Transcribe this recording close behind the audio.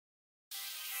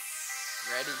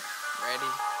Ready?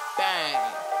 Bang.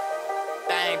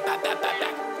 Bang, bang, bang, bang,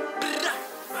 bang.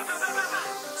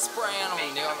 Spray on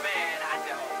me, nigga.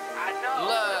 I know.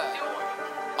 Look.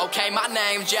 Okay, my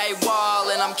name's J Wahl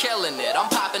and I'm killing it. I'm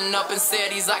popping up in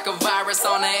cities like a virus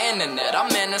on the internet. I'm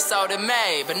Minnesota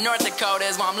made, but North Dakota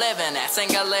is where I'm living at.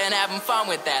 Single and having fun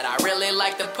with that. I really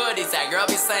like the putties. That girl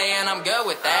be saying I'm good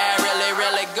with that.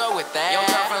 Really good with that. Your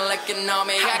girlfriend licking on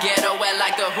me. I get her wet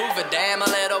like the Hoover Dam. A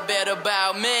little bit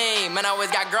about me. Man, I always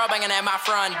got girl banging at my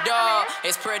front door.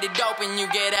 It's pretty dope and you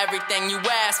get everything you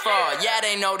ask for. Yeah,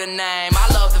 they know the name. I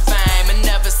love the fame, and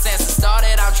ever since it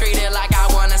started, I'm treated like I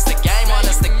want us the game.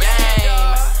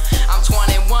 I'm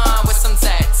 21 with some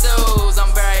tattoos.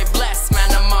 I'm very blessed, man.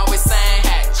 I'm always saying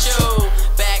hat you.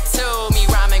 Back to me,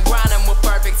 rhyming, grinding with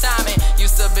perfect timing.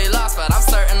 Used to be lost, but I'm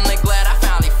certainly glad I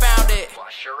finally found it.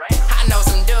 I know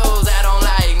some dudes that don't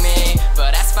like me,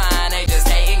 but that's fine. They just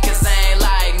hating cause they ain't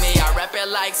like me. I rap it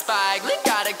like Spike Lee,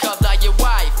 got a cup like your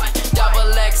wife.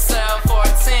 Double XL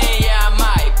 14, yeah, I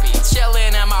might be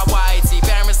chilling in my white tee.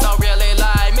 Parents don't really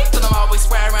like me, cause I'm always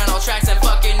swearing on tracks and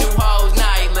fucking new hoes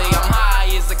nightly. I'm high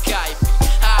as a kite,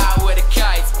 high where the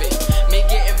kites be. Me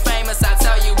getting famous, I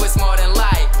tell you it's more than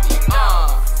likely.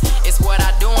 It's what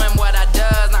I do and what I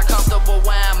does. Not comfortable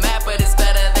where I'm at, but it's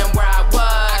better than where I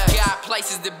was. I got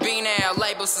places to be now,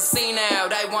 labels to see now.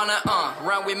 They wanna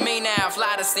run with me now,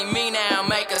 fly to see me now.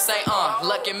 Make us say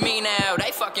look at me now.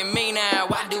 They fucking me now.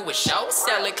 I do a show,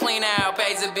 sell it clean out.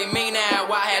 Pays to be me now.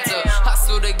 I had to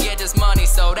hustle to get this money,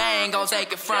 so they ain't gon'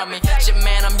 take it from me. Shit,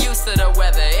 man, I'm used to the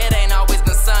weather. It ain't always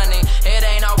been sunny. It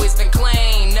ain't always been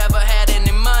clean. Never had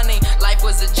any money. Life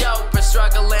was a joke, but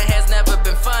struggling has never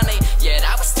been funny. Yet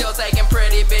I was still taking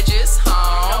pretty bitches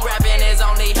home. Rapping is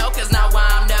only help, cause now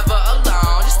I'm never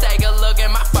alone. Just take a look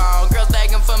at my phone. Girls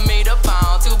begging for me to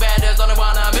pawn. Too bad there's only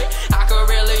one of me. I could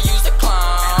really use a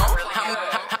clone.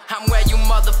 I'm where you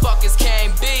motherfuckers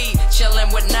can't be.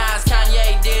 Chillin' with Nas,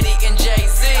 Kanye, Diddy, and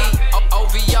Jay-Z.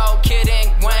 OVO, Kid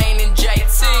Ink, Wayne, and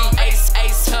JT.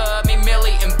 Ace Hub, me,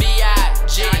 Millie, and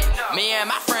B.I.G. Me and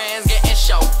my friends getting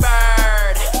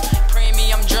chauffeured.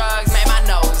 Premium drugs made my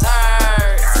nose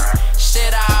hurt.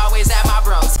 Shit, I always had my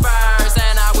bros first.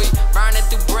 And now we burning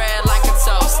through bread like a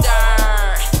toaster.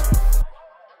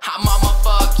 I'ma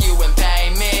fuck you and pay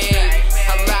me.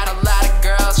 A lot of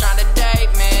girls trying to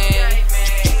date me.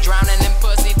 Drowning in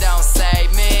pussy don't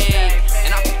save me.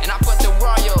 And I put the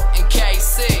Royal in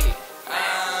KC.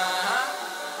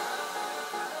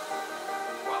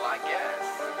 Well, I guess.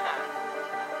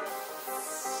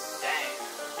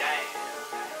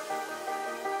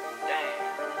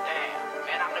 Damn.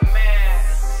 Man, I'm the man.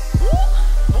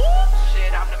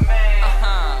 Shit, I'm the man.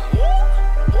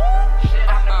 Shit,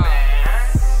 I'm the man.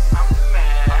 I'm the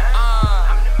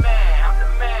man.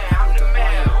 I'm the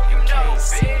man. You know,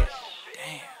 bitch.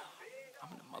 Damn.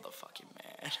 I'm the motherfucking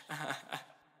man.